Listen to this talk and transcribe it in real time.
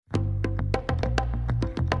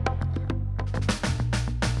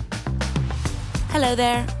Hello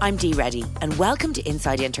there, I'm Dee Reddy and welcome to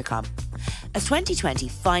Inside Intercom. As 2020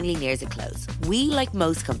 finally nears a close, we, like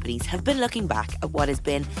most companies, have been looking back at what has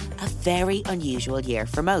been a very unusual year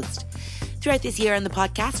for most. Throughout this year on the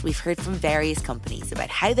podcast, we've heard from various companies about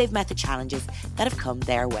how they've met the challenges that have come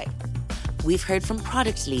their way. We've heard from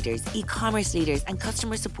product leaders, e-commerce leaders and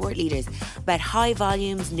customer support leaders about high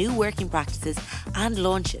volumes, new working practices and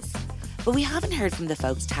launches. But we haven't heard from the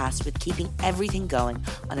folks tasked with keeping everything going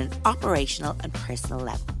on an operational and personal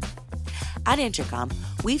level. At Intercom,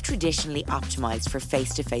 we've traditionally optimised for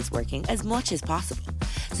face-to-face working as much as possible.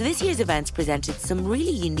 So this year's events presented some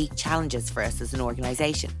really unique challenges for us as an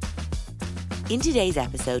organisation. In today's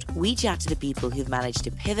episode, we chat to the people who've managed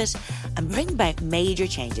to pivot and bring about major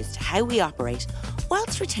changes to how we operate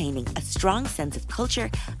whilst retaining a strong sense of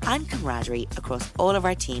culture and camaraderie across all of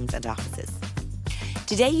our teams and offices.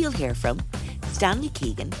 Today you'll hear from Stanley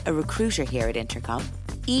Keegan, a recruiter here at Intercom,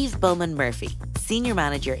 Eve Bowman-Murphy, Senior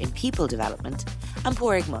Manager in People Development, and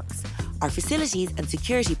Padraig Monks, our Facilities and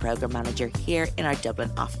Security Programme Manager here in our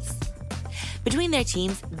Dublin office. Between their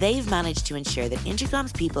teams, they've managed to ensure that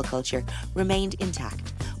Intercom's people culture remained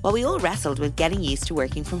intact, while we all wrestled with getting used to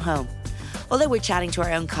working from home. Although we're chatting to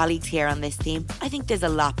our own colleagues here on this theme, I think there's a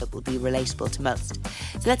lot that will be relatable to most.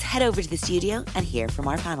 So let's head over to the studio and hear from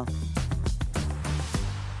our panel.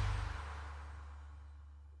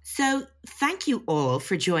 So thank you all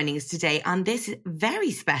for joining us today on this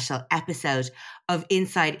very special episode of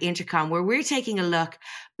Inside Intercom, where we're taking a look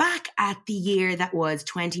back at the year that was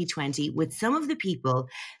 2020 with some of the people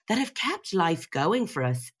that have kept life going for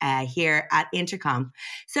us here at Intercom.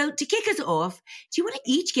 So to kick us off, do you want to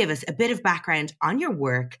each give us a bit of background on your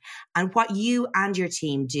work and what you and your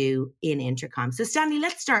team do in Intercom? So Stanley,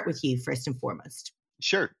 let's start with you first and foremost.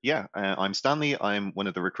 Sure, yeah. I'm Stanley. I'm one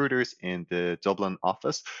of the recruiters in the Dublin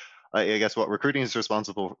office. I guess what recruiting is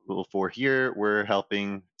responsible for here, we're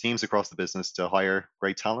helping teams across the business to hire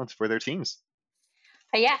great talent for their teams.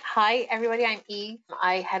 Hi everybody, I'm Eve.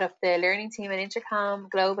 I head up the learning team at Intercom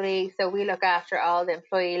globally. So we look after all the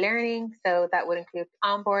employee learning. So that would include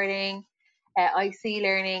onboarding, IC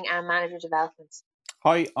learning and manager development.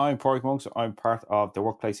 Hi, I'm Padraig Monks. I'm part of the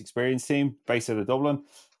workplace experience team based out of Dublin.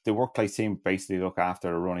 The workplace team basically look after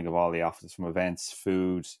the running of all the offices, from events,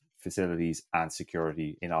 food, facilities and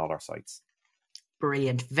security in all our sites.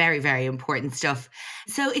 Brilliant. Very, very important stuff.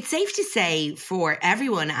 So it's safe to say for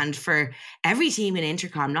everyone and for every team in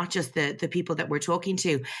Intercom, not just the people that we're talking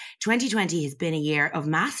to, 2020 has been a year of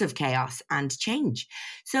massive chaos and change.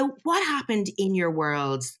 So what happened in your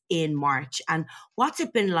world in March and what's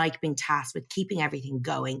it been like being tasked with keeping everything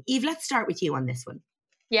going? Eve, let's start with you on this one.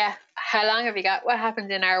 Yeah. How long have you got? What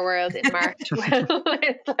happened in our world in March? Well,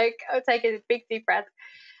 it's like, I'll take a big deep breath.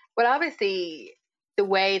 Well, obviously, the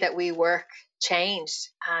way that we work changed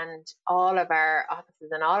and all of our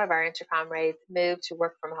offices and all of our Intercom raids moved to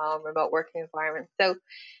work from home, remote working environments. So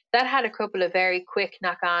that had a couple of very quick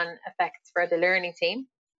knock-on effects for the learning team.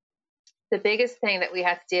 The biggest thing that we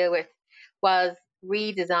had to deal with was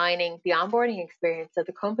redesigning the onboarding experience. So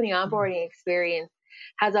the company onboarding experience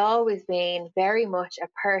has always been very much a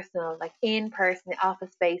personal, like in-person,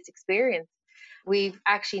 office-based experience. We've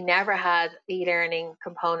actually never had e-learning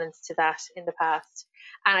components to that in the past.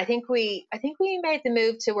 And I think we made the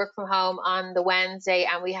move to work from home on the Wednesday,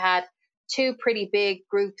 and we had two pretty big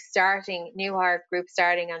groups starting, new hire groups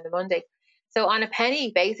starting on the Monday. So on a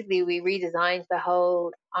penny, basically, we redesigned the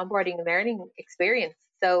whole onboarding and learning experience.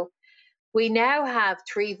 So we now have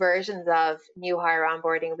three versions of new hire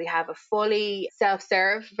onboarding. We have a fully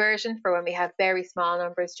self-serve version for when we have very small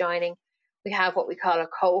numbers joining. We have what we call a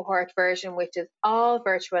cohort version, which is all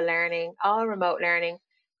virtual learning, all remote learning,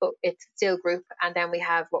 but it's still group. And then we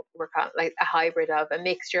have what we're calling like a hybrid of a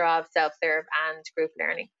mixture of self-serve and group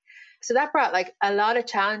learning. So that brought like a lot of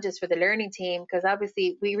challenges for the learning team, because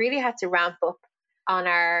obviously we really had to ramp up on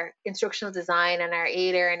our instructional design and our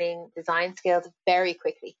e-learning design skills very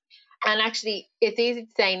quickly. And actually, it's easy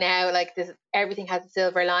to say now, like this, everything has a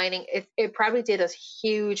silver lining. It probably did us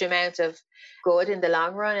huge amount of good in the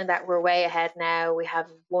long run, and that we're way ahead now. We have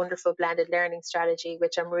a wonderful blended learning strategy,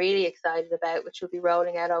 which I'm really excited about, which we'll be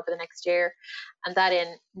rolling out over the next year. And that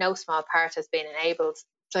in no small part has been enabled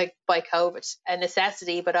like by COVID, a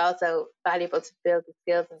necessity, but also valuable to build the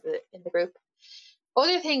skills in the group.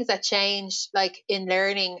 Other things that changed, like in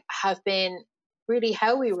learning, have been really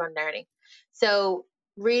how we run learning. So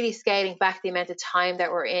really scaling back the amount of time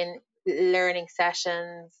that we're in learning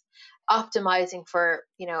sessions, optimizing for,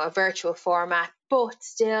 a virtual format, but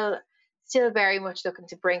still very much looking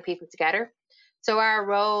to bring people together. So our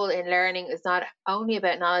role in learning is not only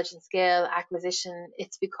about knowledge and skill acquisition,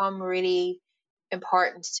 it's become really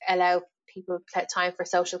important to allow people time for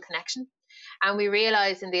social connection. And we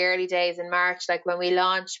realized in the early days in March, like when we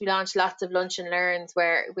launched lots of lunch and learns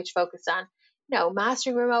which focused on,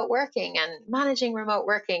 mastering remote working and managing remote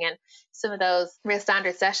working and some of those real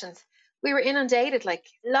standard sessions. We were inundated, like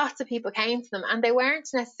lots of people came to them, and they weren't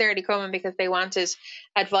necessarily coming because they wanted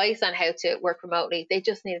advice on how to work remotely. They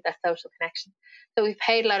just needed that social connection. So we've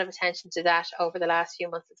paid a lot of attention to that over the last few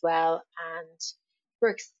months as well. And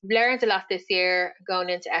we've learned a lot this year going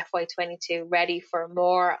into FY22, ready for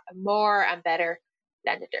more and better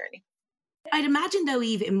blended learning. I'd imagine though,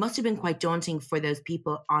 Eve, it must have been quite daunting for those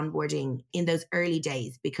people onboarding in those early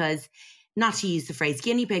days, because not to use the phrase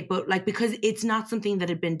guinea pig, but like because it's not something that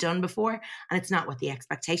had been done before, and it's not what the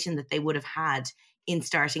expectation that they would have had in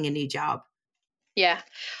starting a new job. Yeah,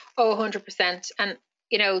 100%. And,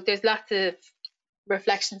 there's lots of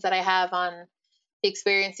reflections that I have on the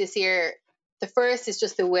experience this year. The first is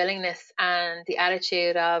just the willingness and the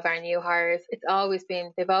attitude of our new hires. They've always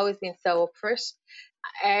been so up for it.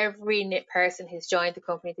 Every person who's joined the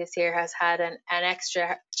company this year has had an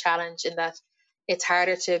extra challenge in that it's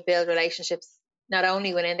harder to build relationships, not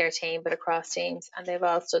only within their team, but across teams. And they've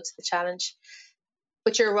all stood to the challenge.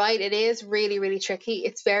 But you're right, it is really, really tricky.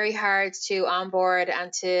 It's very hard to onboard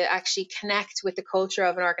and to actually connect with the culture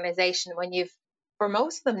of an organization when you've, for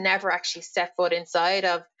most of them, never actually set foot inside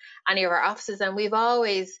of any of our offices. And we've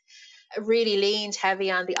always really leaned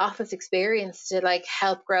heavy on the office experience to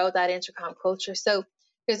help grow that Intercom culture. So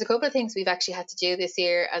there's a couple of things we've actually had to do this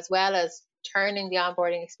year, as well as turning the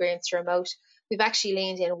onboarding experience to remote. We've actually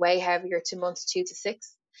leaned in way heavier to months 2 to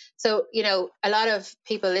 6. So, a lot of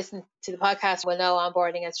people listen to the podcast will know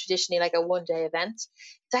onboarding is traditionally like a one-day event.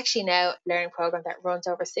 It's actually now a learning program that runs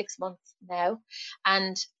over 6 months now.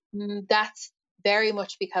 And that's very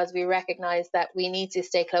much because we recognize that we need to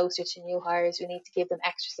stay closer to new hires. We need to give them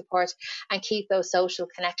extra support and keep those social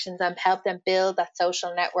connections and help them build that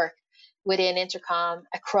social network within Intercom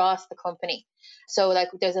across the company. So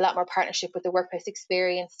there's a lot more partnership with the workplace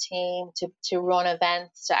experience team to run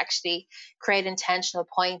events, to actually create intentional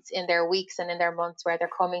points in their weeks and in their months where they're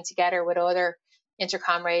coming together with other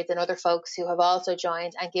Intercomrades and other folks who have also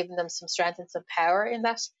joined, and giving them some strength and some power in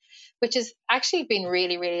that, which has actually been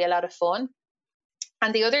really, really a lot of fun.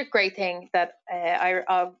 And the other great thing that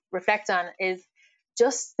I'll reflect on is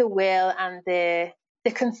just the will and the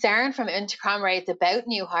concern from Intercomrades about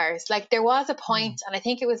new hires. There was a point, and I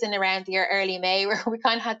think it was in around the early May, where we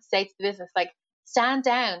kind of had to say to the business, stand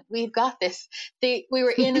down, we've got this. We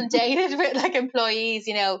were inundated with employees,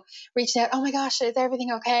 reaching out, oh my gosh, is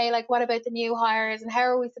everything okay? What about the new hires, and how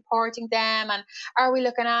are we supporting them, and are we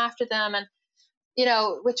looking after them? And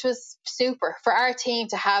which was super for our team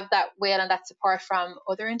to have that will and that support from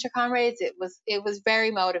other Intercomrades. It was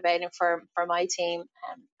very motivating for my team,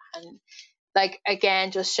 and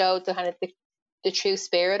again, just showed the kind of the true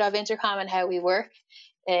spirit of Intercom and how we work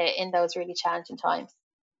in those really challenging times.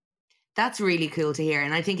 That's really cool to hear.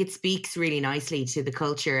 And I think it speaks really nicely to the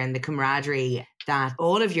culture and the camaraderie that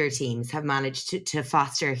all of your teams have managed to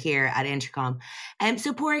foster here at Intercom.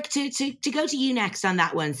 So Pádraig, to go to you next on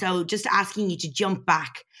that one. So just asking you to jump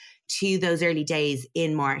back to those early days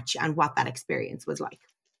in March and what that experience was like.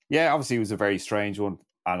 Yeah, obviously it was a very strange one,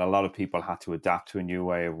 and a lot of people had to adapt to a new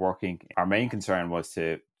way of working. Our main concern was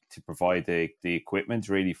to provide the equipment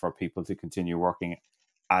really for people to continue working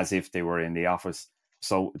as if they were in the office.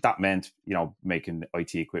 So that meant, making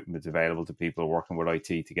IT equipment available to people working with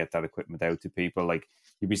IT to get that equipment out to people.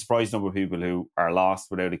 You'd be surprised the number of people who are lost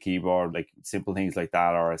without a keyboard, simple things like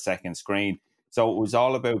that, or a second screen. So it was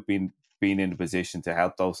all about being in a position to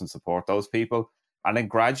help those and support those people. And then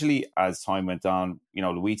gradually, as time went on,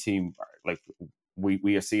 the we team,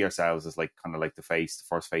 we see ourselves as kind of the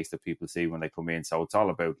first face that people see when they come in. So it's all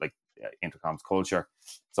about Intercom's culture.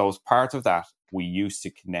 So as part of that, we used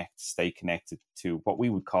to stay connected to what we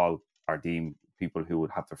would call our team, people who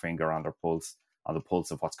would have their finger on the pulse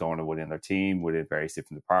of what's going on within their team, within various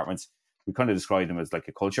different departments. We kind of describe them as a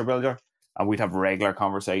culture builder, and we'd have regular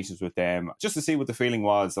conversations with them just to see what the feeling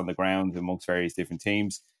was on the ground amongst various different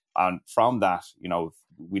teams. And from that,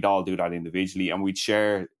 we'd all do that individually, and we'd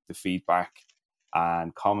share the feedback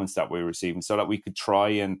and comments that we were receiving so that we could try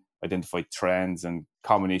and identify trends and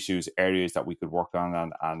common issues, areas that we could work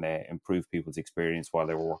on and improve people's experience while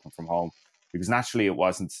they were working from home. Because naturally it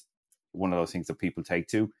wasn't one of those things that people take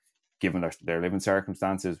to, given their living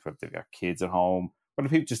circumstances, whether they've got kids at home, but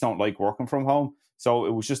people just don't like working from home. So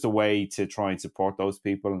it was just a way to try and support those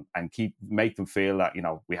people and make them feel that,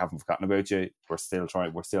 we haven't forgotten about you. We're still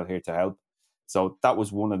here to help. So that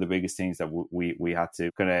was one of the biggest things that we had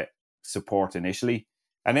to kind of support initially.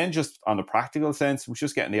 And then just on the practical sense, it was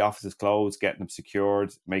just getting the offices closed, getting them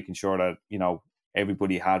secured, making sure that,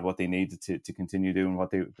 everybody had what they needed to continue doing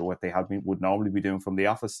what they would normally be doing from the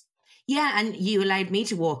office. Yeah, and you allowed me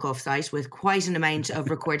to walk off site with quite an amount of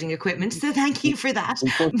recording equipment, so thank you for that.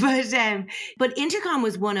 But Intercom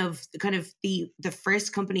was one of the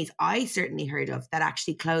first companies I certainly heard of that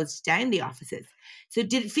actually closed down the offices. So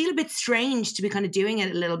did it feel a bit strange to be kind of doing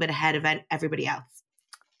it a little bit ahead of everybody else?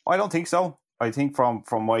 I don't think so. I think from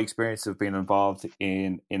my experience of being involved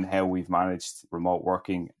in how we've managed remote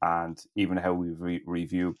working and even how we've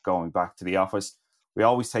reviewed going back to the office, we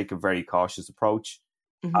always take a very cautious approach.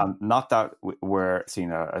 Mm-hmm. Not that we're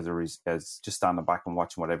seen as just standing back and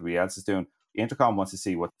watching what everybody else is doing. Intercom wants to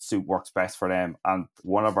see what suit works best for them. And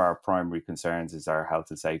one of our primary concerns is our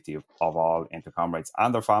health and safety of all Intercom rates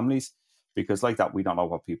and their families. Because like that, we don't know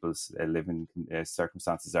what people's living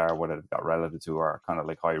circumstances are, whether they've got relatives who are kind of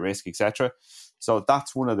like high risk, etc. So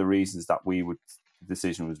that's one of the reasons that the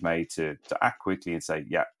decision was made to act quickly and say,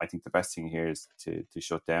 yeah, I think the best thing here is to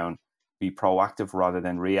shut down, be proactive rather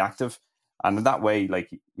than reactive. And in that way,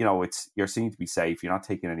 you're seen to be safe. You're not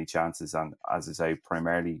taking any chances. And as I say,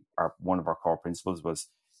 primarily, one of our core principles was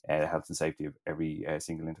health and safety of every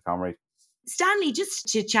single Intercom rate. Stanley, just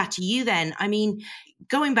to chat to you then, I mean,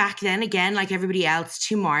 going back then again, like everybody else,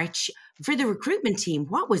 to March, for the recruitment team,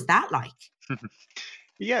 what was that like?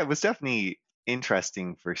 Yeah, it was definitely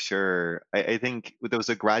interesting for sure. I think there was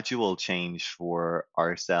a gradual change for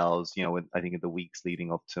ourselves. I think in the weeks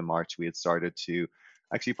leading up to March, we had started to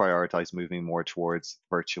actually prioritize moving more towards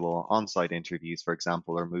virtual on-site interviews, for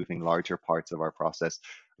example, or moving larger parts of our process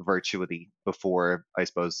virtually before, I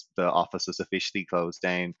suppose, the office was officially closed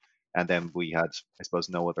down. And then we had, I suppose,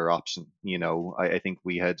 no other option. I think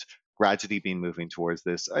we had gradually been moving towards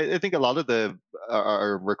this. I think a lot of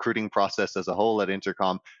our recruiting process as a whole at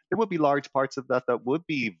Intercom, there would be large parts of that would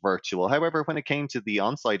be virtual. However, when it came to the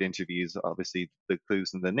on-site interviews, obviously the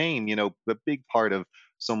clues in the name, a big part of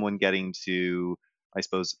someone getting to, I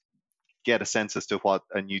suppose, get a sense as to what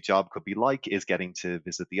a new job could be like is getting to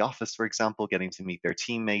visit the office, for example, getting to meet their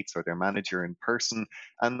teammates or their manager in person.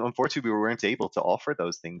 And unfortunately, we weren't able to offer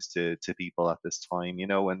those things to people at this time,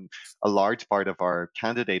 and a large part of our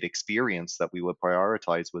candidate experience that we would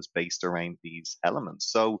prioritize was based around these elements.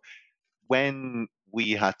 So when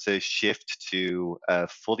we had to shift to a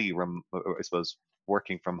fully, I suppose,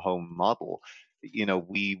 working from home model,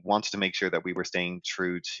 we wanted to make sure that we were staying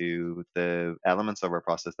true to the elements of our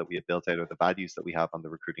process that we had built out, or the values that we have on the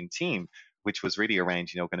recruiting team, which was really around,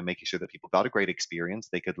 kind of making sure that people got a great experience,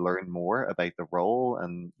 they could learn more about the role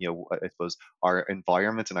and, I suppose, our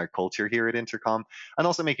environment and our culture here at Intercom, and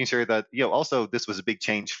also making sure that, also this was a big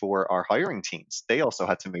change for our hiring teams. They also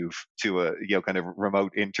had to move to kind of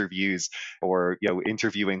remote interviews or,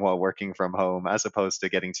 interviewing while working from home, as opposed to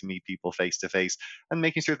getting to meet people face to face, and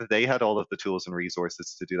making sure that they had all of the tools and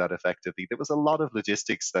resources to do that effectively. There was a lot of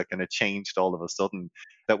logistics that kind of changed all of a sudden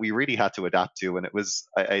that we really had to adapt to. And it was,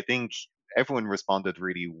 I think, everyone responded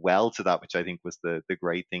really well to that, which I think was the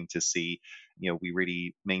great thing to see. We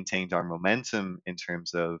really maintained our momentum in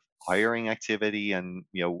terms of hiring activity and,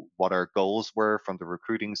 what our goals were from the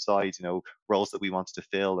recruiting side, roles that we wanted to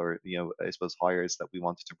fill, or, I suppose, hires that we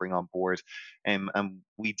wanted to bring on board. And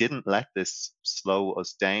we didn't let this slow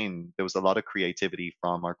us down. There was a lot of creativity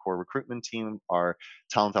from our core recruitment team, our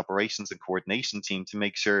talent operations and coordination team, to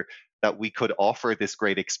make sure that we could offer this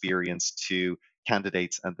great experience to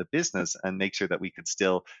candidates and the business, and make sure that we could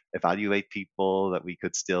still evaluate people, that we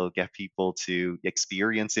could still get people to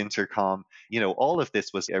experience Intercom. All of this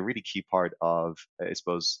was a really key part of, I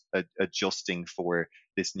suppose, adjusting for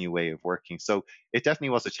this new way of working. So it definitely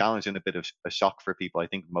was a challenge and a bit of a shock for people. I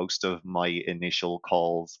think most of my initial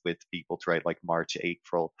calls with people throughout like March,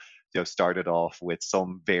 April, started off with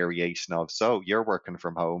some variation of, so you're working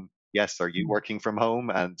from home. Yes, are you working from home?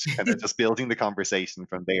 And kind of just building the conversation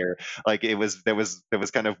from there. Like there was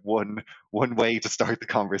kind of one way to start the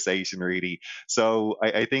conversation, really. So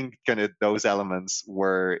I think kind of those elements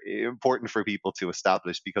were important for people to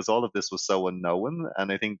establish, because all of this was so unknown. And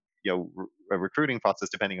I think, a recruiting process,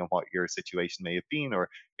 depending on what your situation may have been, or,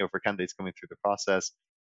 for candidates coming through the process,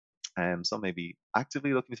 some may be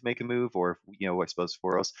actively looking to make a move, or, I suppose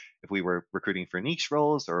for us, if we were recruiting for niche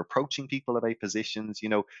roles or approaching people about positions,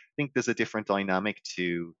 I think there's a different dynamic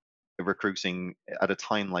to recruiting at a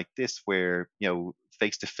time like this, where,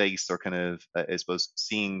 face to face, or kind of, I suppose,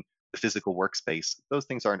 seeing the physical workspace, those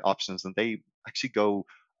things aren't options, and they actually go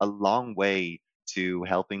a long way to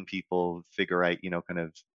helping people figure out, kind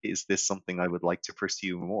of, is this something I would like to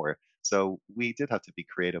pursue more? So we did have to be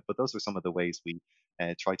creative, but those are some of the ways we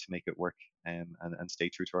try to make it work, and stay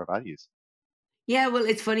true to our values. Yeah, well,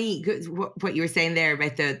 it's funny what you were saying there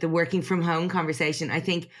about the working from home conversation. I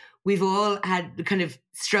think we've all had kind of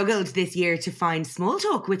struggled this year to find small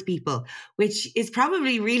talk with people, which is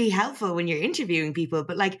probably really helpful when you're interviewing people.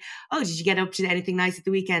 But like, oh, did you get up to anything nice at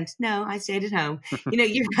the weekend? No, I stayed at home.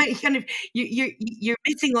 You're kind of you're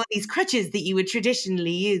missing all these crutches that you would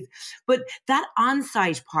traditionally use. But that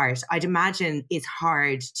on-site part, I'd imagine, is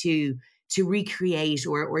hard to recreate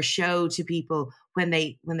or show to people when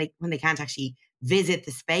they can't actually visit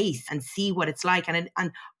the space and see what it's like. And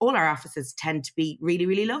all our offices tend to be really,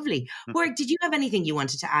 really lovely. Warwick, did you have anything you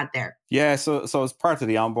wanted to add there? Yeah, so as part of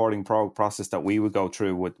the onboarding process that we would go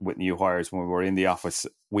through with new hires when we were in the office,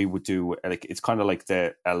 we would do like, it's kind of like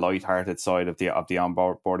a light-hearted side of the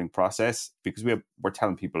onboarding process, because we're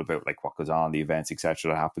telling people about like what goes on, the events,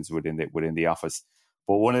 etc. that happens within the office.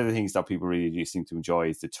 But one of the things that people really do seem to enjoy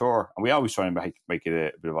is the tour, and we always try and make it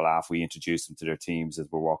a bit of a laugh. We introduce them to their teams as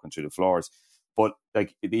we're walking through the floors. But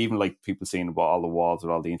like, even like people seeing all the walls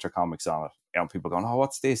with all the intercomics on it, people going, oh,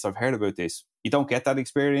 what's this? I've heard about this. You don't get that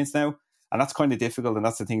experience now. And that's kind of difficult. And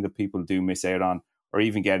that's the thing that people do miss out on, or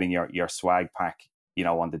even getting your swag pack,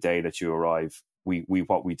 on the day that you arrive.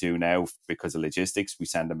 What we do now, because of logistics, we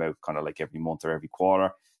send them out kind of like every month or every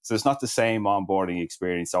quarter. So it's not the same onboarding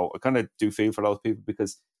experience. So I kind of do feel for those people,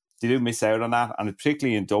 because they do miss out on that. And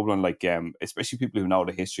particularly in Dublin, like especially people who know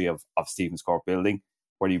the history of Stephen's Court building,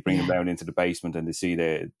 where you bring them down into the basement and they see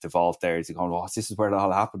the vault there. They're going, oh, this is where it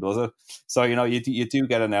all happened, was it? So, you do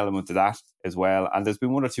get an element of that as well. And there's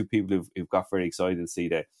been one or two people who've got very excited to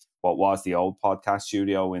see what was the old podcast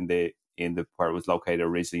studio in the where it was located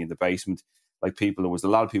originally in the basement. Like there was a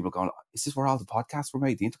lot of people going, is this where all the podcasts were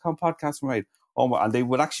made? The Intercom podcasts were made? Oh, and they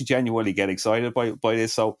would actually genuinely get excited by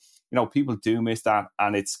this. So, people do miss that.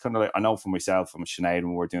 And it's kind of like, I know for myself, I'm Sinead,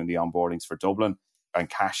 when we're doing the onboardings for Dublin, and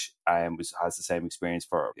Cash has the same experience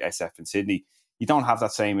for SF in Sydney. You don't have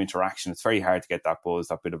that same interaction. It's very hard to get that buzz,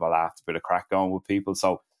 that bit of a laugh, a bit of crack going with people.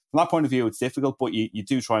 So from that point of view, it's difficult, but you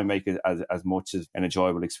do try and make it as much as an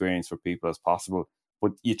enjoyable experience for people as possible.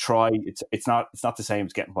 But you try, it's not the same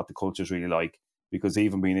as getting what the culture's really like, because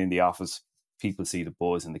even being in the office, people see the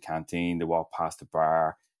buzz in the canteen, they walk past the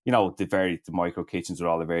bar, the micro kitchens with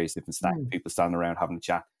all the various different snacks, people standing around having a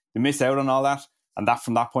chat. They miss out on all that. And that,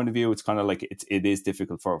 from that point of view, it's kind of like it is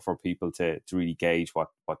difficult for people to really gauge what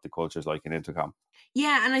the culture is like in Intercom.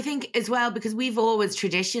 Yeah, and I think as well, because we've always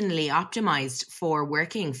traditionally optimized for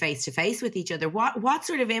working face to face with each other. What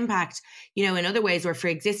sort of impact, in other ways, or for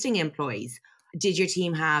existing employees, did your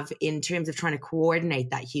team have in terms of trying to coordinate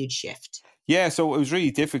that huge shift? Yeah, so it was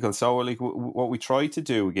really difficult. So like what we tried to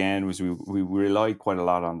do again was we relied quite a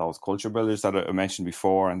lot on those culture builders that I mentioned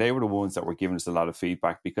before, and they were the ones that were giving us a lot of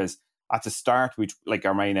feedback, because at the start,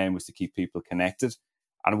 our main aim was to keep people connected,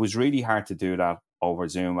 and it was really hard to do that over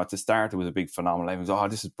Zoom. At the start, it was a big phenomenon. It was, oh,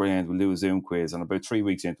 this is brilliant, we'll do a Zoom quiz. And about 3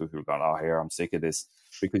 weeks into it, we were going, oh, here, I'm sick of this,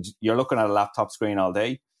 because you're looking at a laptop screen all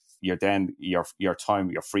day. You're then your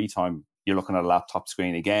free time, you're looking at a laptop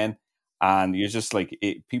screen again, and you're just like,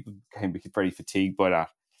 people can be very fatigued by that.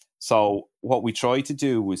 So what we tried to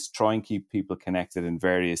do was try and keep people connected in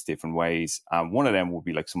various different ways. One of them would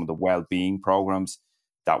be like some of the well-being programs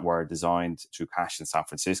that were designed through Cash in San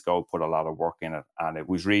Francisco, put a lot of work in it, and it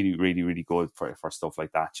was really, really, really good for stuff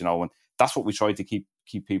like that, and that's what we tried to keep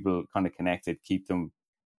people kind of connected, keep them,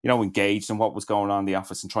 engaged in what was going on in the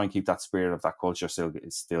office, and try and keep that spirit of that culture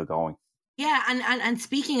still going. Yeah, and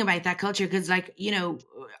speaking about that culture, because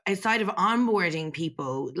aside of onboarding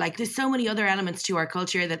people, like there's so many other elements to our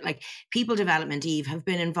culture that like people development, Eve, have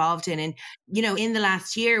been involved in. And, in the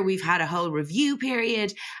last year, we've had a whole review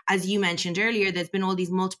period. As you mentioned earlier, there's been all these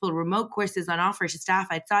multiple remote courses on offer to staff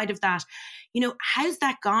outside of that. How's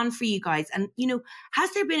that gone for you guys? And,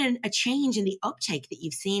 has there been a change in the uptake that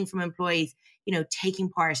you've seen from employees, taking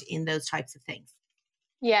part in those types of things?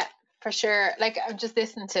 Yeah, for sure. Like, I'm just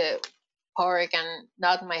listening to Porrick and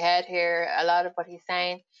nodding my head here, a lot of what he's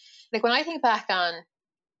saying. Like, when I think back on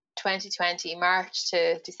 2020, March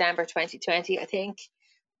to December 2020, I think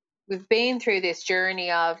we've been through this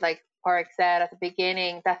journey of, like Porrick said at the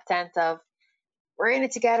beginning, that sense of we're in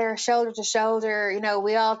it together, shoulder to shoulder.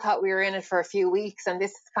 We all thought we were in it for a few weeks, and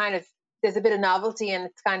this is kind of, there's a bit of novelty, and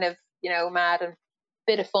it's kind of, mad and a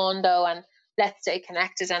bit of fun though, and let's stay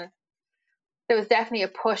connected. And there was definitely a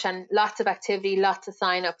push and lots of activity, lots of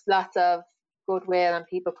sign-ups, lots of goodwill, and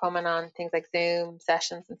people coming on things like Zoom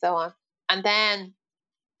sessions and so on. And then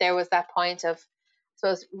there was that point of, I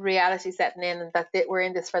suppose, reality setting in, and that we're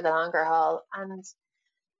in this for the longer haul. And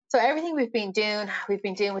so everything we've been doing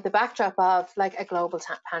with the backdrop of like a global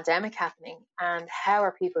pandemic happening, and how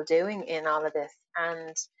are people doing in all of this?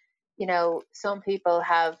 And, some people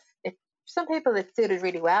have it some people it's suited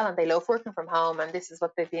really well and they love working from home and this is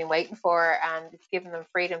what they've been waiting for and it's given them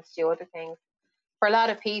freedom to do other things. For a lot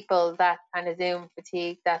of people, that kind of Zoom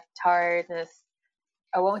fatigue, that tiredness,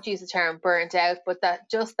 I won't use the term burnt out, but that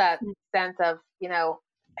sense of,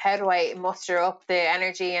 how do I muster up the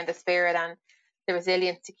energy and the spirit and the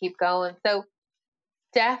resilience to keep going? So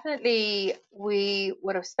definitely we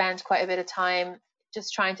would have spent quite a bit of time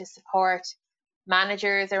just trying to support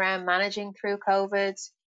managers around managing through COVID,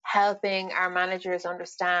 helping our managers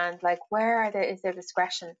understand like is there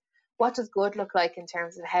discretion? What does good look like in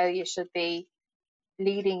terms of how you should be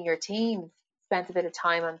leading your team? Spent a bit of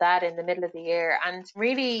time on that in the middle of the year and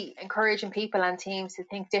really encouraging people and teams to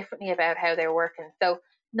think differently about how they're working. So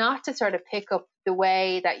not to sort of pick up the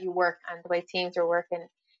way that you work and the way teams are working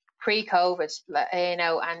pre-COVID,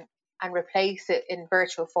 and replace it in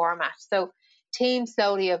virtual format. So teams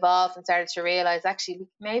slowly evolved and started to realize actually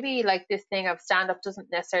maybe like this thing of stand-up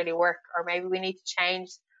doesn't necessarily work, or maybe we need to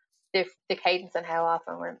change the cadence on how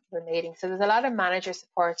often we're meeting. So there's a lot of manager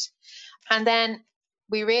support. And then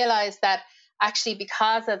we realized that actually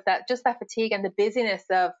because of that, just that fatigue and the busyness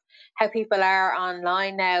of how people are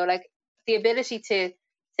online now, like the ability to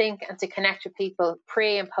think and to connect with people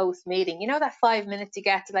pre and post meeting, that 5 minutes you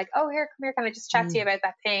get to like, oh, here, come here, can I just chat to you about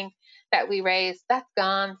that thing that we raised? That's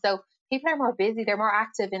gone. So people are more busy, they're more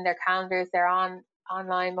active in their calendars, they're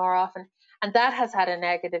online more often. And that has had a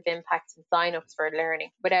negative impact in sign-ups for learning,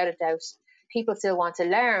 without a doubt. People still want to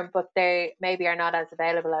learn, but they maybe are not as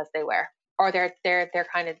available as they were. Or they're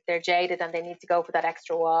jaded and they need to go for that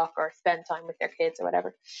extra walk or spend time with their kids or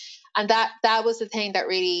whatever. And that was the thing that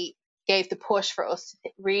really gave the push for us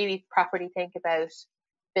to really properly think about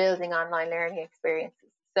building online learning experiences.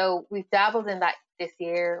 So we've dabbled in that this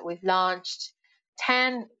year. We've launched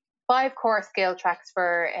 5 core skill tracks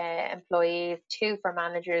for employees, 2 for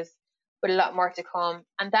managers, with a lot more to come.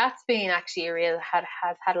 And that's been actually has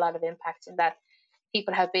had a lot of impact in that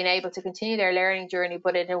people have been able to continue their learning journey,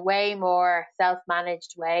 but in a way more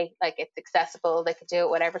self-managed way. Like it's accessible, they can do it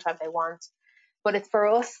whatever time they want. But it's for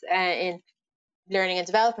us in learning and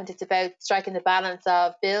development, it's about striking the balance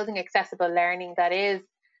of building accessible learning that is,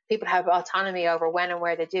 people have autonomy over when and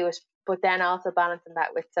where they do it, but then also balancing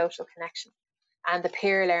that with social connection and the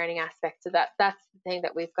peer learning aspect. So that's the thing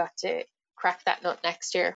that we've got to crack that nut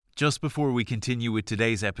next year. Just before we continue with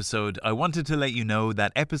today's episode, I wanted to let you know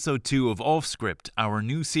that episode 2 of Off Script, our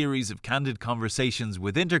new series of candid conversations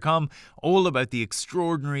with Intercom, all about the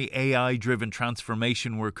extraordinary AI-driven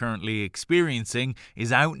transformation we're currently experiencing,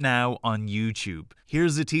 is out now on YouTube.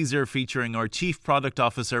 Here's a teaser featuring our Chief Product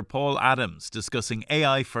Officer, Paul Adams, discussing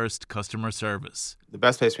AI-first customer service. The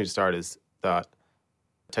best place for me to start is that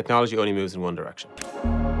technology only moves in one direction.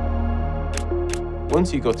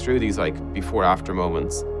 Once you go through these before-after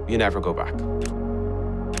moments, you never go back.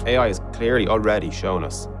 AI has clearly already shown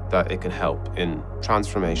us that it can help in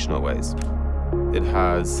transformational ways. It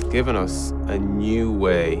has given us a new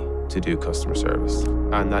way to do customer service,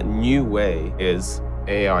 and that new way is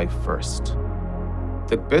AI first.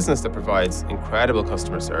 The business that provides incredible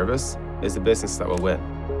customer service is the business that will win.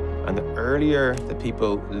 And the earlier that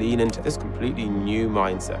people lean into this completely new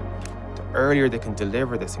mindset, the earlier they can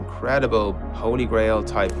deliver this incredible holy grail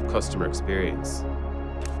type of customer experience.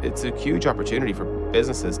 It's a huge opportunity for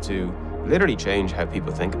businesses to literally change how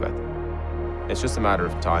people think about them. It's just a matter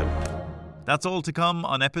of time. That's all to come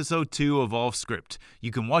on episode 2 of Off Script.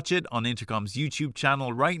 You can watch it on Intercom's YouTube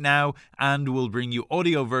channel right now, and we'll bring you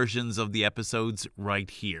audio versions of the episodes right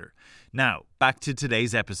here. Now, back to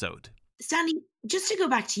today's episode. Stanley, just to go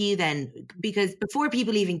back to you then, because before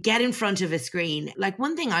people even get in front of a screen,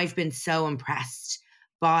 one thing I've been so impressed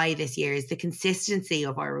by this year is the consistency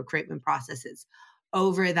of our recruitment processes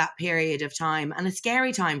over that period of time, and a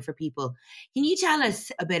scary time for people. Can you tell us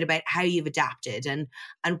a bit about how you've adapted and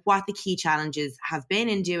what the key challenges have been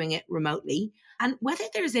in doing it remotely, and whether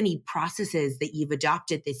there's any processes that you've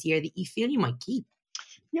adopted this year that you feel you might keep?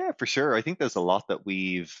 Yeah, for sure. I think there's a lot that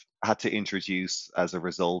we've had to introduce as a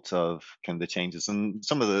result of kind of the changes. And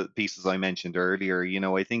some of the pieces I mentioned earlier,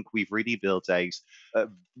 I think we've really built out a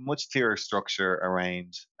much clearer structure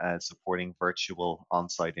around supporting virtual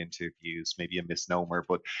on-site interviews, maybe a misnomer,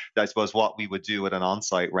 but I suppose what we would do at an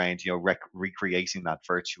on-site round, recreating that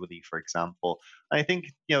virtually, for example. And I think,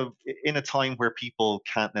 in a time where people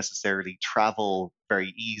can't necessarily travel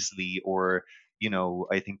very easily or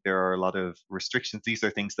I think there are a lot of restrictions. These are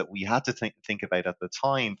things that we had to think about at the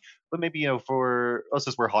time. But maybe, for us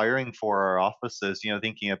as we're hiring for our offices,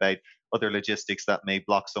 thinking about other logistics that may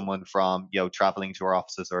block someone from, traveling to our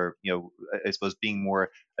offices, or, I suppose being more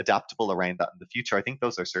adaptable around that in the future. I think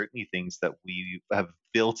those are certainly things that we have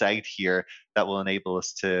built out here that will enable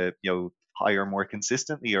us to, hire more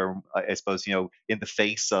consistently, or I suppose, in the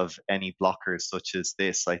face of any blockers such as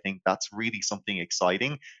this. I think that's really something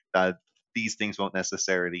exciting, that these things won't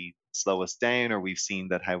necessarily slow us down, or we've seen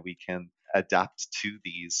that how we can adapt to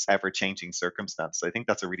these ever-changing circumstances. I think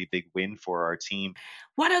that's a really big win for our team.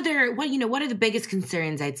 What are the biggest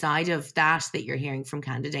concerns outside of that you're hearing from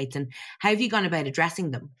candidates, and how have you gone about addressing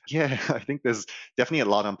them? Yeah, I think there's definitely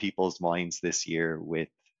a lot on people's minds this year with,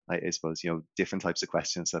 I suppose, different types of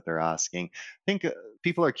questions that they're asking. I think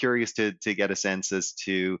people are curious to get a sense as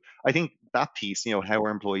to, I think, that piece, how are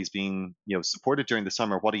employees being, supported during the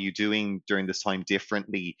summer? What are you doing during this time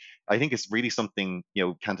differently? I think it's really something,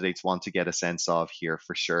 candidates want to get a sense of here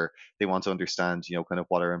for sure. They want to understand, kind of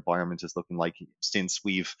what our environment is looking like since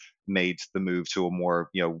we've made the move to a more,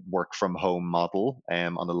 work from home model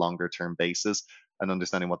on a longer term basis, and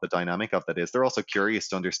understanding what the dynamic of that is. They're also curious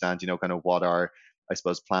to understand, kind of what our, I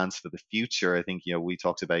suppose, plans for the future. I think, we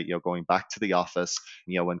talked about, going back to the office,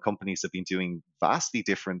 when companies have been doing vastly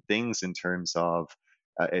different things in terms of,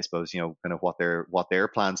 I suppose, kind of what their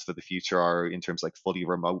plans for the future are in terms of like fully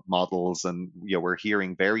remote models. And, we're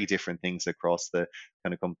hearing very different things across the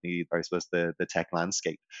kind of company, or I suppose the tech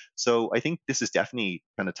landscape. So I think this is definitely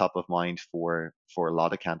kind of top of mind for a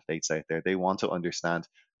lot of candidates out there. They want to understand,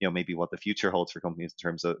 maybe what the future holds for companies in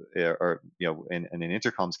terms of, or, in an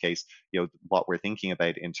Intercom's case, what we're thinking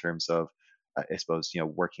about in terms of, I suppose,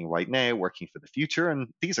 working right now, working for the future. And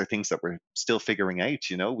these are things that we're still figuring out.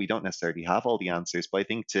 We don't necessarily have all the answers, but I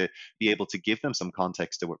think to be able to give them some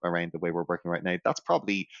context around the way we're working right now, that's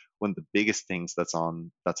probably one of the biggest things that's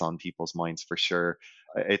on people's minds for sure.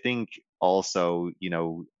 I think also,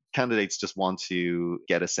 candidates just want to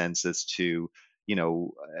get a sense as to,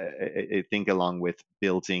 I think along with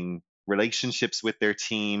building relationships with their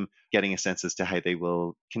team, getting a sense as to how they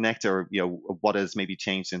will connect, or, what has maybe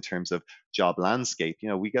changed in terms of job landscape.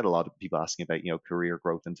 We get a lot of people asking about, career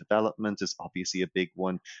growth and development is obviously a big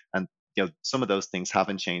one. And, some of those things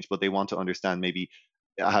haven't changed, but they want to understand, maybe,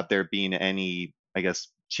 have there been any, I guess,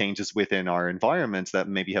 changes within our environment that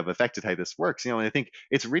maybe have affected how this works. And I think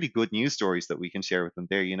it's really good news stories that we can share with them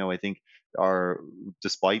there. I think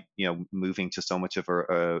despite, moving to so much of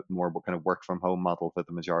a more kind of work from home model for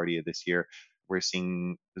the majority of this year, we're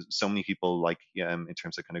seeing so many people, like, in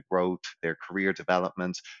terms of kind of growth, their career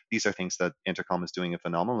development. These are things that Intercom is doing a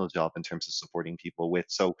phenomenal job in terms of supporting people with.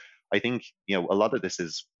 So I think, a lot of this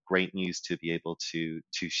is great news to be able to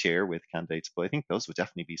share with candidates. But I think those would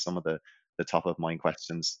definitely be some of the top of mind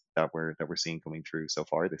questions that we're seeing coming through so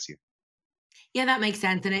far this year. Yeah, that makes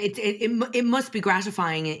sense, and it must be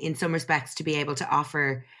gratifying in some respects to be able to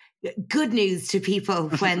offer good news to people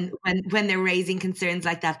when they're raising concerns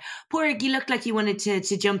like that. Pádraig, you looked like you wanted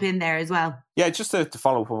to jump in there as well. Yeah, just to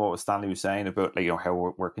follow up on what Stanley was saying about, like,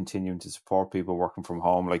 how we're continuing to support people working from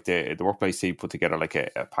home. Like the workplace team put together like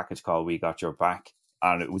a package called "We Got Your Back,"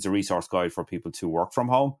 and it was a resource guide for people to work from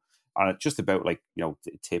home. And it's just about, like,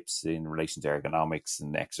 tips in relation to ergonomics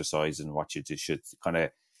and exercise and what you should kind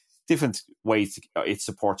of different ways it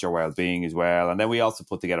supports your well-being as well. And then we also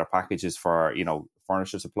put together packages for,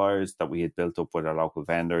 furniture suppliers that we had built up with our local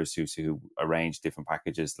vendors who arrange different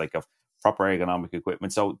packages, like of proper ergonomic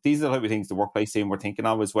equipment. So these are the type of things the workplace team we're thinking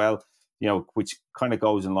of as well, which kind of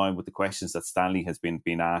goes in line with the questions that Stanley has been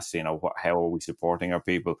asked, how are we supporting our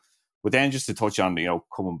people? But then just to touch on,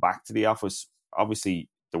 coming back to the office, obviously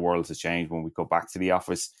the world has changed when we go back to the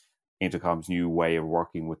office. Intercom's new way of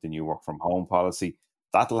working with the new work from home policy,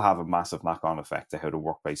 that'll have a massive knock-on effect to how the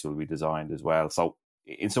workplace will be designed as well. So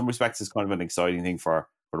in some respects, it's kind of an exciting thing for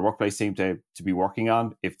the workplace team to be working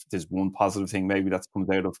on, if there's one positive thing maybe that's comes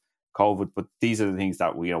out of COVID. But these are the things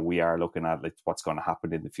that we are looking at, like what's going to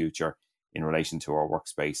happen in the future in relation to our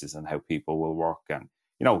workspaces and how people will work. And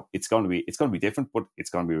it's going to be different, but it's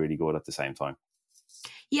going to be really good at the same time.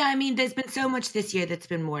 Yeah, I mean, there's been so much this year that's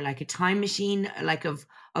been more like a time machine, like of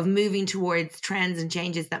moving towards trends and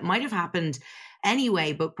changes that might have happened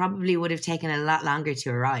anyway, but probably would have taken a lot longer to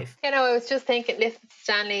arrive. I was just thinking, listen to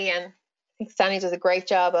Stanley, and I think Stanley does a great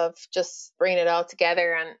job of just bringing it all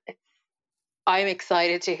together. And I'm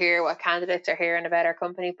excited to hear what candidates are hearing about our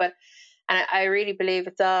company. And I really believe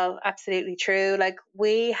it's all absolutely true. Like,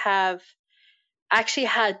 we have actually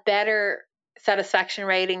had better satisfaction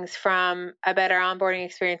ratings from a better onboarding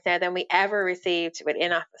experience now than we ever received with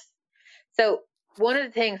in-office. So one of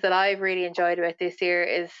the things that I've really enjoyed about this year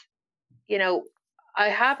is, you know, I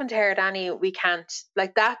haven't heard any "we can't,"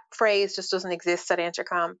 like that phrase just doesn't exist at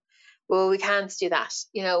Intercom. Well, we can't do that.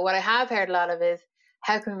 You know, what I have heard a lot of is,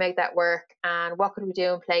 how can we make that work, and what could we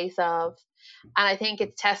do in place of? And I think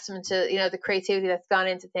it's testament to, you know, the creativity that's gone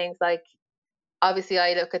into things. Like, obviously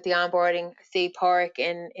I look at the onboarding, I see Pork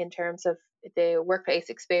in terms of the workplace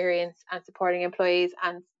experience and supporting employees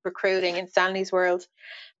and recruiting in Stanley's world.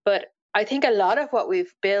 But I think a lot of what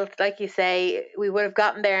we've built, like you say, we would have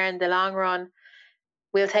gotten there in the long run.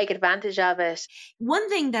 We'll take advantage of it. One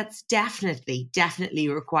thing that's definitely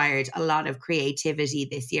required a lot of creativity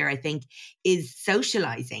this year, I think, is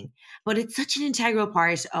socializing. But it's such an integral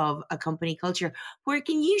part of a company culture. Where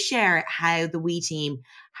can you share how the We team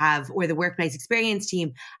have, or the workplace experience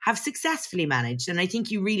team have successfully managed, and I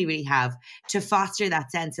think you really have, to foster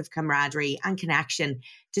that sense of camaraderie and connection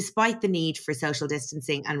despite the need for social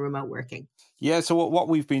distancing and remote working? Yeah, so what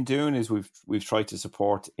we've been doing is we've tried to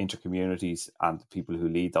support intercommunities and the people who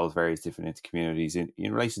lead those various different intercommunities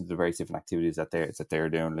in relation to the various different activities that they're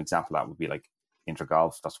doing. An example of that would be like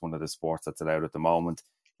intergolf. That's one of the sports that's allowed at the moment.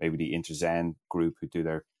 Maybe the interzen group who do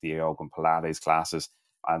the yoga and Pilates classes,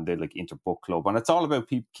 and the like interbook club. And it's all about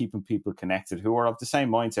keeping people connected who are of the same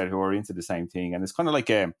mindset, who are into the same thing. And it's kind of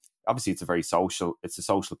like obviously it's a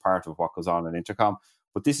social part of what goes on in Intercom,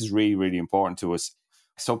 but this is really important to us.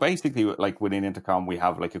 So basically, like within Intercom, we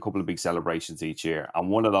have like a couple of big celebrations each year. And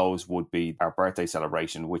one of those would be our birthday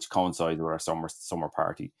celebration, which coincides with our summer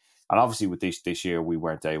party. And obviously with this year, we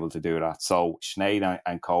weren't able to do that. So Sinead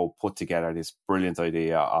and co put together this brilliant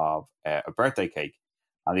idea of a birthday cake.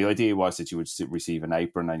 And the idea was that you would receive an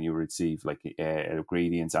apron and you would receive like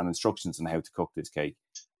ingredients and instructions on how to cook this cake.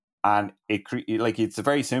 And it's a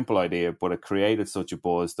very simple idea, but it created such a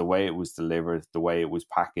buzz. The way it was delivered, the way it was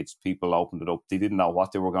packaged, people opened it up. They didn't know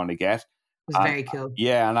what they were going to get. It was very cool.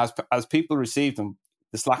 Yeah, and as people received them,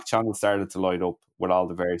 the Slack channel started to light up with all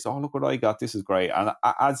the various, oh, look what I got, this is great. And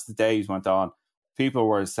as the days went on, people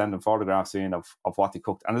were sending photographs in of what they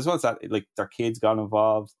cooked. And as well as that, like their kids got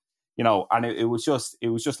involved, you know, and it was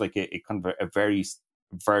just like a kind of a very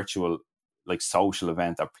virtual, like social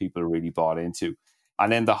event that people really bought into.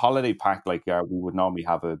 And then the holiday pack, like we would normally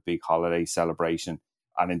have a big holiday celebration.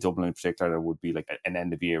 And in Dublin in particular, there would be like an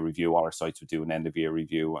end of year review. All our sites would do an end of year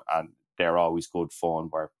review. And they're always good fun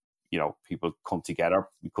where, you know, people come together.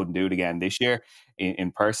 We couldn't do it again this year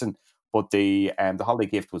in person. But the holiday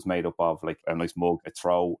gift was made up of like a nice mug, a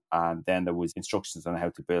throw. And then there was instructions on how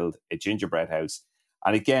to build a gingerbread house.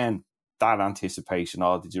 And again, that anticipation,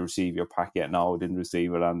 oh, did you receive your pack yet? No, I didn't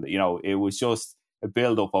receive it. And, you know, it was just a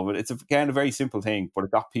build up of it. It's again a very simple thing, but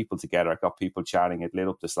it got people together. It got people chatting. It lit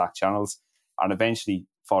up the Slack channels, and eventually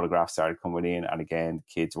photographs started coming in. And again,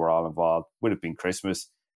 kids were all involved. Would have been Christmas,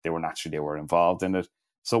 they were involved in it.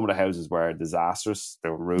 Some of the houses were disastrous.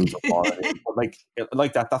 There were rooms of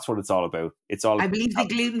like that. That's what it's all about. It's all. I believe the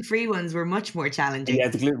gluten-free ones were much more challenging. Yeah,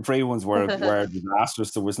 the gluten-free ones were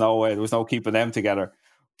disastrous. There was no keeping them together.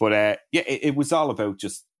 But it was all about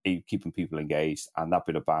just keeping people engaged and that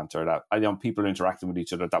bit of banter that people interacting with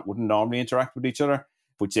each other that wouldn't normally interact with each other.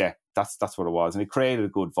 But yeah, that's what it was, and it created a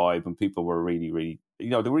good vibe, and people were really, you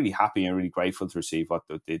know, they're really happy and really grateful to receive what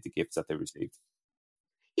the gifts that they received.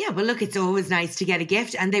 Yeah, well, look, it's always nice to get a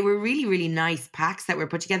gift, and they were really nice packs that were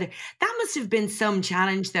put together. That must have been some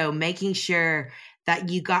challenge, though, making sure that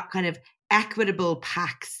you got kind of equitable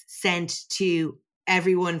packs sent to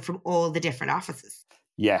everyone from all the different offices.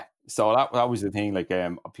 Yeah, so that was the thing. Like,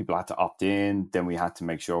 people had to opt in. Then we had to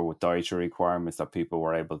make sure with dietary requirements that people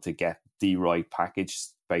were able to get the right package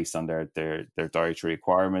based on their dietary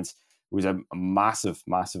requirements. It was a massive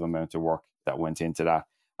amount of work that went into that,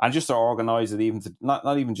 and just to organise it, even to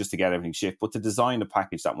not even just to get everything shipped, but to design a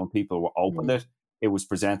package that when people opened it was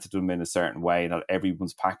presented to them in a certain way. Not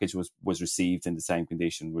everyone's package was received in the same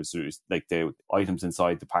condition. Was like the items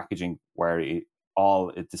inside the packaging were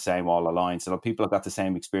all the same, all aligned, so that people got the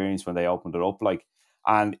same experience when they opened it up. Like,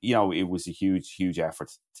 and you know, it was a huge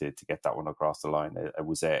effort to get that one across the line. It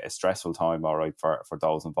was a stressful time, all right, for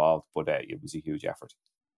those involved, but it was a huge effort.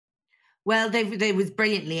 Well, they was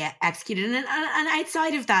brilliantly executed. And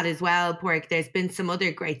outside of that as well, Pork, there's been some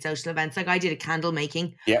other great social events. Like I did a candle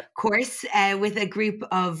making course with a group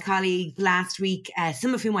of colleagues last week,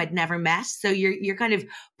 some of whom I'd never met. So you're kind of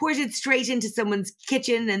ported straight into someone's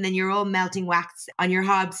kitchen, and then you're all melting wax on your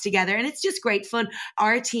hobs together. And it's just great fun.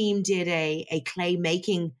 Our team did a clay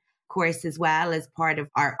making course as well as part of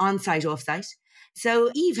our on-site, off-site.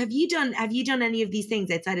 So Eve, have you done any of these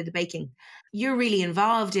things outside of the baking? You're really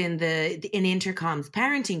involved in Intercom's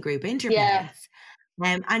parenting group, Interparents.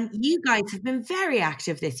 And you guys have been very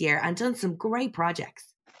active this year and done some great projects.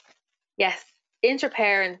 Yes.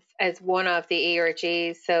 Interparents is one of the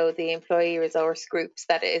ERGs, so the employee resource groups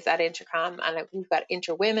that is at Intercom, and we've got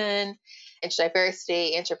Interwomen,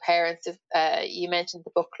 Interdiversity, Interparents. You mentioned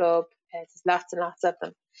the book club. There's lots and lots of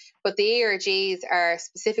them, but the ERGs are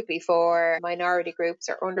specifically for minority groups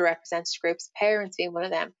or underrepresented groups, parents being one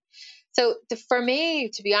of them. So for me,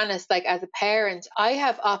 to be honest, like as a parent, I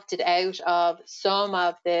have opted out of some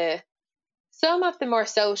of the more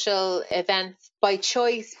social events by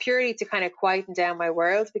choice, purely to kind of quieten down my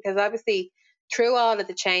world, because obviously through all of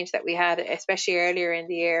the change that we had, especially earlier in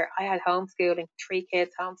the year, I had homeschooling, 3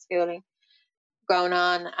 kids homeschooling going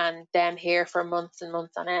on, and them here for months and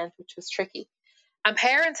months on end, which was tricky. And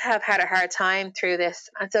parents have had a hard time through this.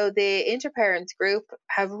 And so the Interparents group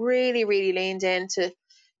have really, really leaned in to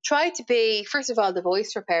try to be, first of all, the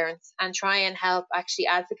voice for parents and try and help actually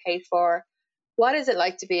advocate for what is it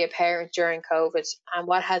like to be a parent during COVID, and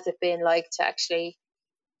what has it been like to actually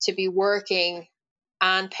to be working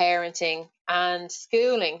and parenting and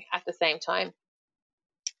schooling at the same time.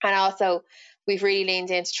 And also, we've really leaned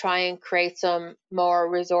in to try and create some more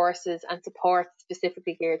resources and support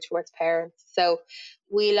specifically geared towards parents. So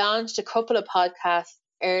we launched a couple of podcasts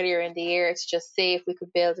earlier in the year to just see if we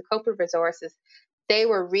could build a couple of resources. They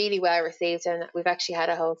were really well received, and we've actually had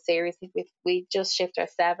a whole series. We just shipped our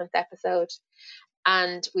 7th episode,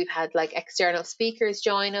 and we've had like external speakers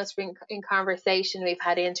join us in conversation. We've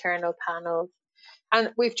had internal panels,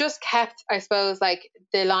 and we've just kept, I suppose, like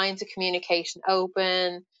the lines of communication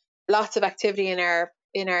open, lots of activity in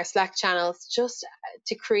our Slack channels, just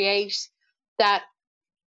to create that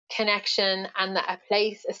connection and a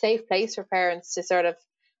safe place for parents to sort of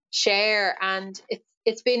share. And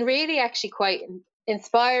it's been really actually quite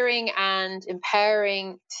inspiring and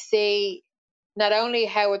empowering to see not only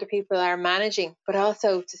how other people are managing, but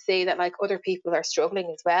also to see that like other people are struggling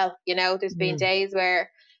as well. You know, there's been days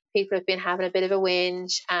where people have been having a bit of a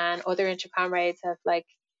whinge, and other intercomrades have like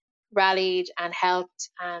rallied and helped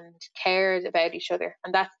and cared about each other.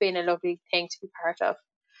 And that's been a lovely thing to be part of.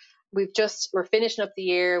 We're finishing up the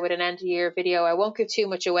year with an end of year video. I won't give too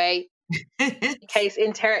much away in case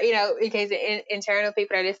internal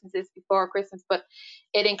people are listening to this before Christmas, but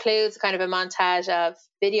it includes kind of a montage of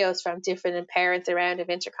videos from different parents around of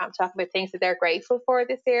Intercom talking about things that they're grateful for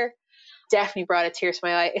this year. Definitely brought a tear to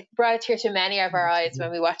my eye. It brought a tear to many of our eyes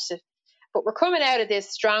when we watched it. But we're coming out of this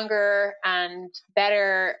stronger and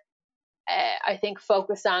better, I think,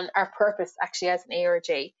 focused on our purpose actually as an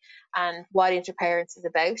ERG and what Interparents is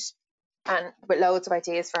about, and with loads of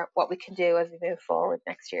ideas for what we can do as we move forward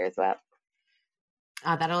next year as well.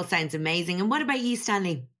 Oh, that all sounds amazing. And what about you,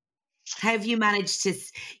 Stanley? How have you managed to,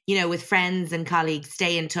 with friends and colleagues,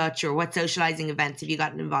 stay in touch, or what socializing events have you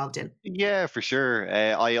gotten involved in? Yeah, for sure.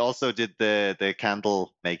 I also did the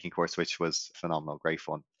candle making course, which was phenomenal, great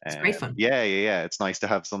fun. It's great fun. Yeah. It's nice to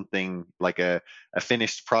have something like a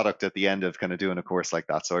finished product at the end of kind of doing a course like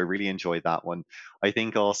that. So I really enjoyed that one. I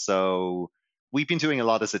think also we've been doing a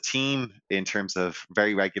lot as a team in terms of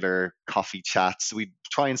very regular coffee chats. We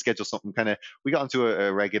try and schedule something we got into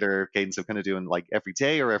a regular cadence of kind of doing like every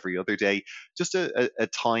day or every other day, just a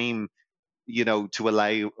time, to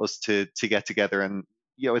allow us to get together. And,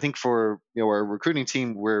 I think for, our recruiting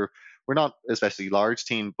team, we're not especially large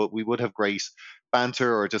team, but we would have great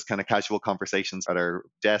banter or just kind of casual conversations at our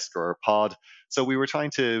desk or our pod. So we were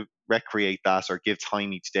trying to recreate that or give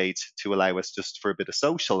time each day to allow us just for a bit of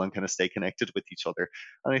social and kind of stay connected with each other.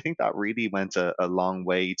 And I think that really went a long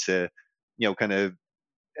way to, kind of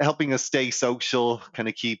helping us stay social, kind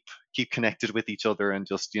of keep connected with each other, and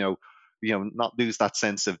just not lose that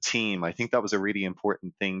sense of team. I think that was a really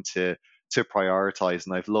important thing to prioritize,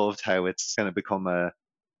 and I've loved how it's kind of become a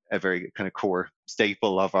very kind of core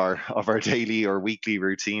staple of our daily or weekly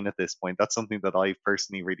routine at this point. That's something that I've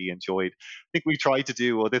personally really enjoyed. I think we tried to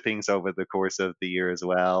do other things over the course of the year as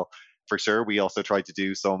well. For sure, we also tried to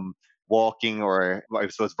do some walking, or I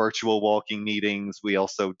suppose virtual walking meetings. We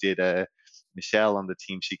also did Michelle on the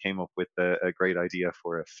team, she came up with a great idea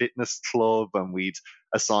for a fitness club, and we'd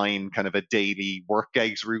assign kind of a daily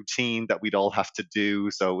workout routine that we'd all have to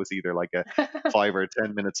do. So it was either like a 5 or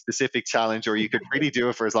 10 minute specific challenge, or you could really do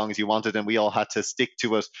it for as long as you wanted, and we all had to stick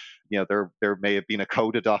to it. There may have been a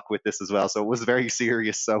coda doc with this as well, so it was very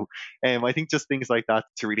serious. So I think just things like that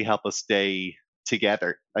to really help us stay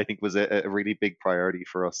together, I think was a really big priority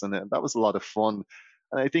for us, and that was a lot of fun.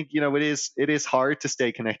 And I think, it is hard to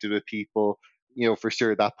stay connected with people, for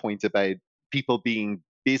sure, that point about people being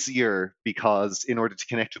busier, because in order to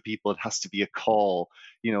connect with people, it has to be a call.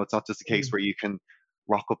 It's not just a case where you can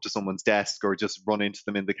rock up to someone's desk or just run into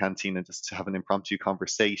them in the canteen and just have an impromptu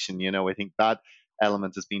conversation. I think that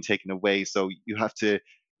element has been taken away. So you have to,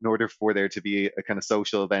 in order for there to be a kind of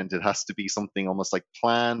social event, it has to be something almost like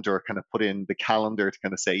planned or kind of put in the calendar to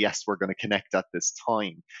kind of say, yes, we're going to connect at this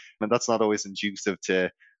time. And that's not always conducive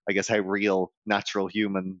to, I guess, how real, natural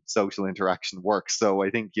human social interaction works. So I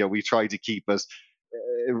think, we try to keep it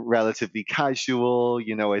relatively casual.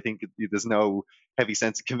 I think there's no heavy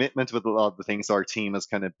sense of commitment with a lot of the things our team has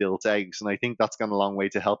kind of built out. And I think that's gone a long way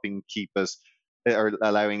to helping keep us or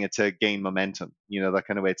allowing it to gain momentum, that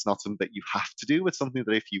kind of way. It's not something that you have to do. It's something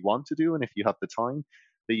that if you want to do and if you have the time,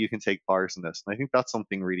 that you can take part in this. And I think that's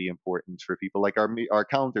something really important for people. Like our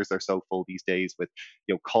calendars are so full these days with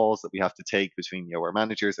calls that we have to take between our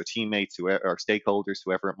managers, our teammates, our stakeholders,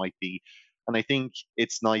 whoever it might be. And I think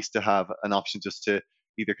it's nice to have an option just to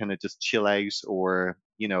either kind of just chill out or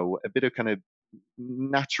a bit of kind of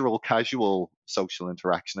natural, casual social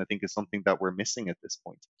interaction, I think, is something that we're missing at this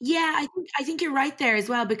point. Yeah, I think you're right there as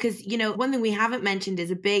well, because one thing we haven't mentioned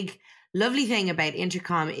is a big lovely thing about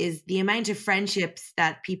Intercom is the amount of friendships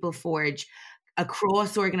that people forge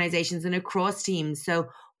across organizations and across teams. So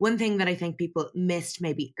one thing that I think people missed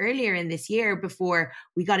maybe earlier in this year before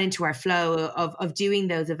we got into our flow of doing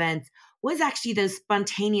those events was actually those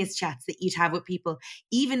spontaneous chats that you'd have with people,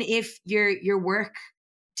 even if your work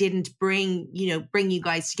didn't bring you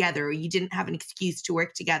guys together, or you didn't have an excuse to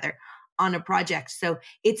work together on a project. So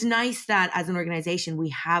it's nice that as an organization, we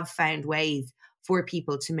have found ways for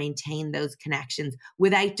people to maintain those connections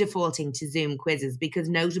without defaulting to Zoom quizzes, because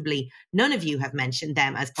notably, none of you have mentioned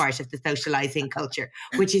them as part of the socializing culture,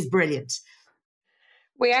 which is brilliant.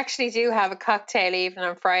 We actually do have a cocktail evening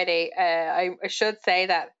on Friday. I should say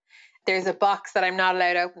that there's a box that I'm not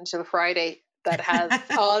allowed open until Friday that has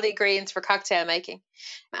all the ingredients for cocktail making.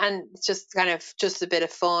 And it's just kind of just a bit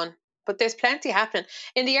of fun. But there's plenty happening.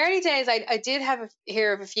 In the early days, I did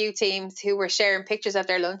hear of a few teams who were sharing pictures of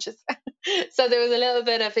their lunches. So there was a little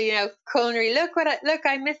bit of, culinary, look,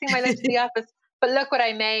 I'm missing my lunch in the office, but look what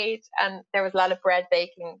I made. And there was a lot of bread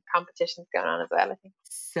baking competitions going on as well, I think.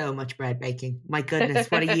 So much bread baking. My goodness,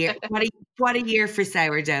 what a year. What a year for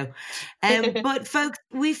sourdough. But folks,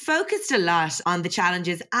 we've focused a lot on the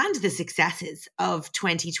challenges and the successes of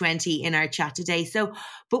 2020 in our chat today.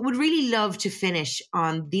 But would really love to finish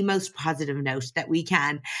on the most positive note that we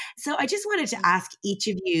can. So I just wanted to ask each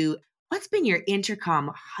of you, what's been your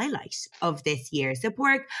Intercom highlight of this year? So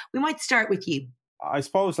Padraig, we might start with you. I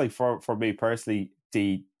suppose, like for me personally,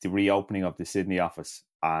 the reopening of the Sydney office,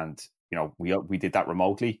 and we did that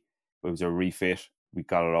remotely. It was a refit. We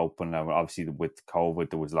got it open, and obviously with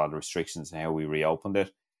COVID, there was a lot of restrictions in how we reopened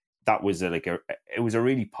it. That was it was a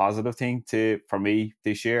really positive thing for me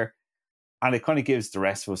this year, and it kind of gives the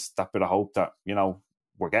rest of us that bit of hope that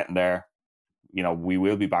we're getting there. We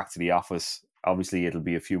will be back to the office. Obviously, it'll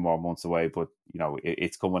be a few more months away, but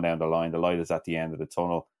it's coming down the line. The light is at the end of the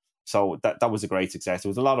tunnel. So that was a great success. There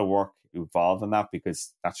was a lot of work involved in that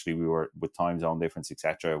because actually we were with time zone difference,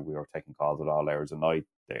 etc. We were taking calls at all hours of night,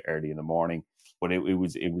 early in the morning. But it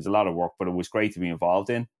was a lot of work, but it was great to be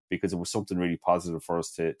involved in because it was something really positive for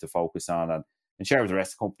us to focus on and share with the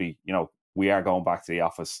rest of the company. We are going back to the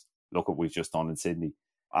office. Look what we've just done in Sydney.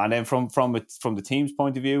 And then from the team's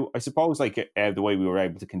point of view, I suppose the way we were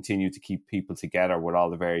able to continue to keep people together with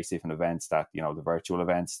all the various different events that, the virtual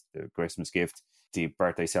events, the Christmas gift, the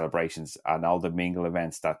birthday celebrations, and all the mingle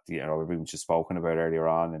events that everyone's just spoken about earlier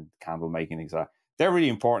on, and candle making, things like that. They're really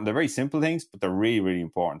important. They're very simple things, but they're really, really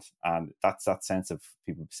important. And that's that sense of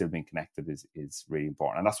people still being connected is really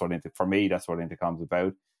important. And that's what for me, that's what Intercom's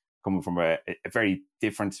about. Coming from a very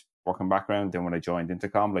different working background than when I joined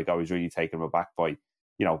Intercom, I was really taken aback by,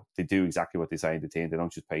 they do exactly what they say in the team. They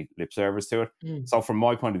don't just pay lip service to it. So from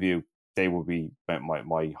my point of view, they will be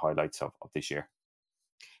my highlights of this year.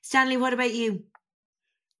 Stanley, what about you?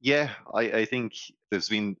 Yeah, I think there's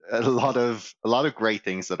been a lot of great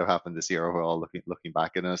things that have happened this year overall. Looking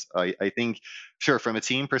back at it, I think, sure, from a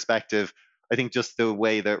team perspective, I think just the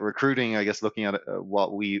way that recruiting, I guess, looking at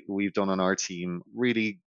what we've done on our team,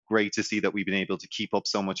 really great to see that we've been able to keep up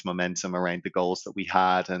so much momentum around the goals that we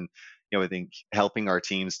had, and I think helping our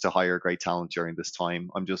teams to hire great talent during this time.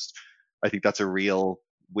 I think that's a real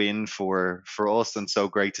win for us, and so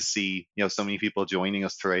great to see so many people joining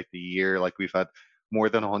us throughout the year. Like we've had more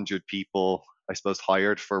than 100 people, I suppose,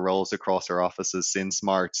 hired for roles across our offices since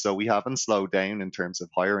March. So we haven't slowed down in terms of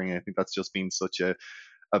hiring. I think that's just been such a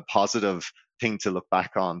positive thing to look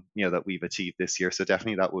back on, that we've achieved this year. So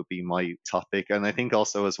definitely that would be my topic. And I think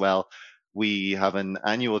also as well, we have an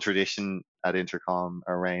annual tradition at Intercom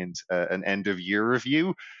around an end of year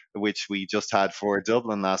review, which we just had for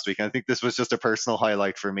Dublin last week. And I think this was just a personal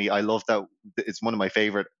highlight for me. I love that. It's one of my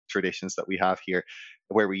favorite traditions that we have here,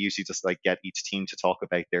 where we usually just like get each team to talk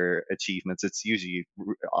about their achievements. It's usually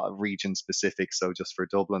region specific, so just for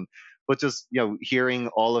Dublin, but just, you know, hearing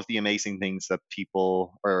all of the amazing things that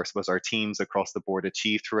people, or I suppose our teams across the board,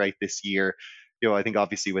 achieved throughout this year. You know, I think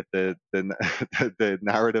obviously with the the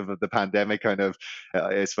narrative of the pandemic kind of,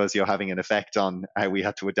 I suppose, you know, having an effect on how we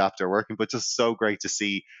had to adapt our working, but just so great to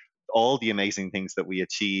see all the amazing things that we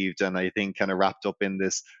achieved. And I think kind of wrapped up in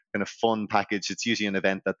this kind of fun package. It's usually an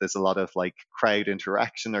event that there's a lot of like crowd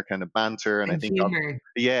interaction or kind of banter. And I think, humor.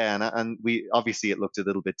 yeah, and we obviously, it looked a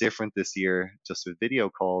little bit different this year just with video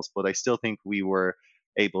calls, but I still think we were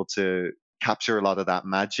able to capture a lot of that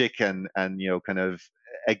magic and you know, kind of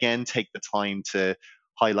again take the time to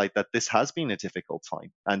highlight that this has been a difficult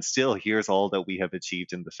time, and still here's all that we have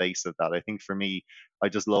achieved in the face of that. I think for me, I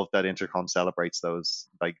just love that Intercom celebrates those,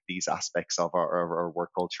 like these aspects of our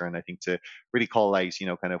work culture, and I think to really call out, you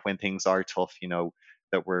know, kind of when things are tough, you know,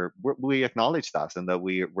 that we acknowledge that, and that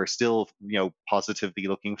we're still, you know, positively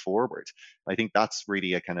looking forward. I think that's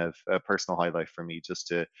really a kind of a personal highlight for me, just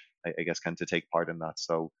to, I guess, kind of to take part in that.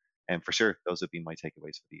 So, and for sure, those would be my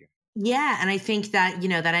takeaways for the year. Yeah, and I think that, you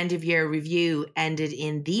know, that end of year review ended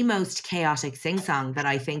in the most chaotic sing-song that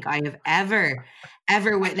I think I have ever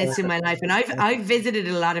witnessed in my life. And I've visited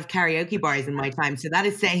a lot of karaoke bars in my time, so that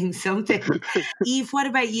is saying something. Eve, what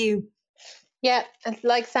about you? Yeah, and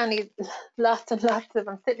like Sandy, lots and lots of,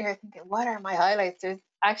 I'm sitting here thinking, what are my highlights? There's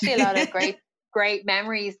actually a lot of great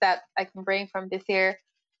memories that I can bring from this year.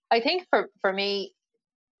 I think for me,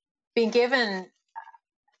 being given,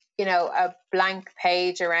 you know, a blank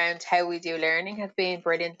page around how we do learning has been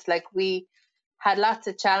brilliant. Like, we had lots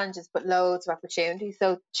of challenges, but loads of opportunities.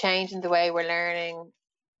 So changing the way we're learning,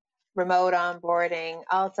 remote onboarding,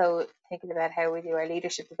 also thinking about how we do our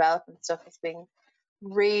leadership development stuff has been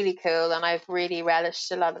really cool. And I've really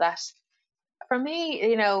relished a lot of that. For me,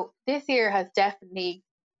 you know, this year has definitely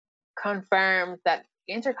confirmed that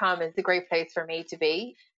Intercom is a great place for me to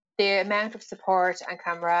be. The amount of support and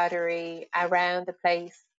camaraderie around the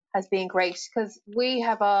place has been great, because we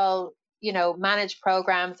have all, you know, managed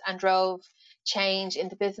programs and drove change in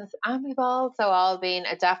the business, and we've also all been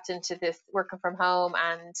adapting to this working from home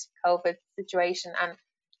and COVID situation. And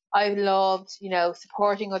I've loved, you know,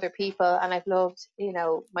 supporting other people, and I've loved, you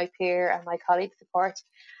know, my peer and my colleague support.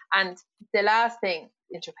 And the last thing,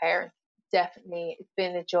 interparent, definitely, it's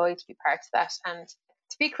been a joy to be part of that, and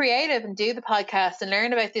to be creative and do the podcast and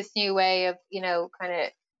learn about this new way of, you know, kind of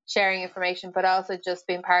sharing information, but also just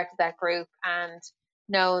being part of that group and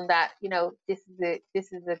knowing that, you know, this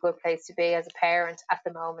is a good place to be as a parent at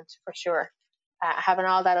the moment, for sure. Having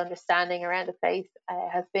all that understanding around the place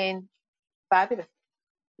has been fabulous.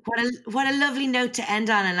 What a lovely note to end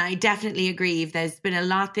on. And I definitely agree. There's been a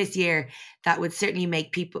lot this year that would certainly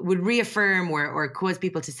make people, would reaffirm or cause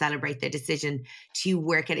people to celebrate their decision to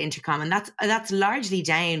work at Intercom. And that's largely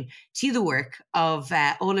down to the work of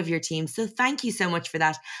all of your teams. So thank you so much for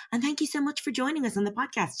that. And thank you so much for joining us on the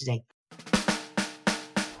podcast today.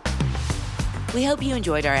 We hope you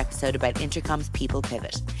enjoyed our episode about Intercom's People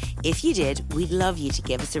Pivot. If you did, we'd love you to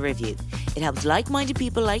give us a review. It helps like-minded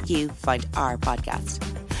people like you find our podcast.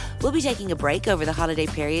 We'll be taking a break over the holiday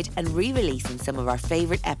period and re-releasing some of our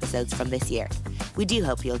favourite episodes from this year. We do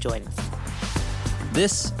hope you'll join us.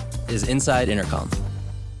 This is Inside Intercom.